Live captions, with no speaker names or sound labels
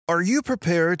Are you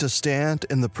prepared to stand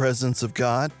in the presence of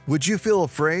God? Would you feel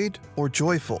afraid or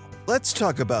joyful? Let's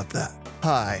talk about that.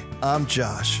 Hi, I'm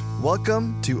Josh.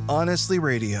 Welcome to Honestly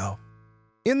Radio.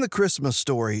 In the Christmas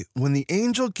story, when the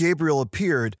angel Gabriel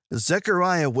appeared,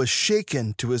 Zechariah was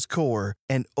shaken to his core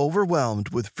and overwhelmed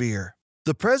with fear.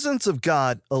 The presence of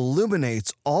God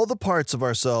illuminates all the parts of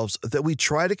ourselves that we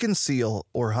try to conceal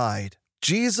or hide.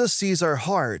 Jesus sees our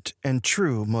heart and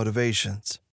true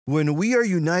motivations. When we are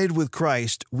united with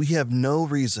Christ, we have no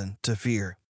reason to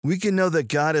fear. We can know that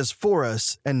God is for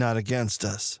us and not against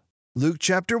us. Luke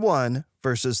chapter 1,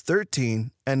 verses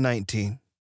 13 and 19.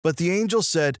 But the angel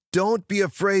said, "Don't be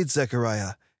afraid,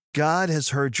 Zechariah. God has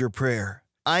heard your prayer.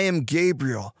 I am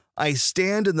Gabriel. I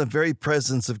stand in the very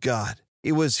presence of God.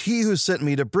 It was He who sent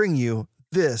me to bring you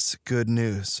this good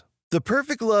news." The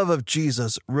perfect love of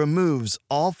Jesus removes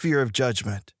all fear of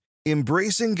judgment.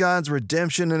 Embracing God's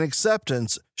redemption and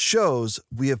acceptance shows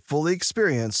we have fully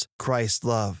experienced Christ's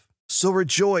love. So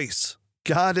rejoice.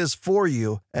 God is for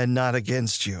you and not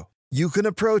against you. You can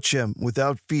approach Him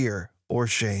without fear or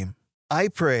shame. I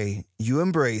pray you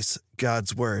embrace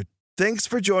God's Word. Thanks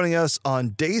for joining us on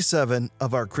Day 7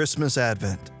 of our Christmas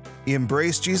Advent.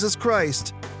 Embrace Jesus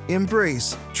Christ.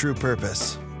 Embrace true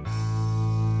purpose.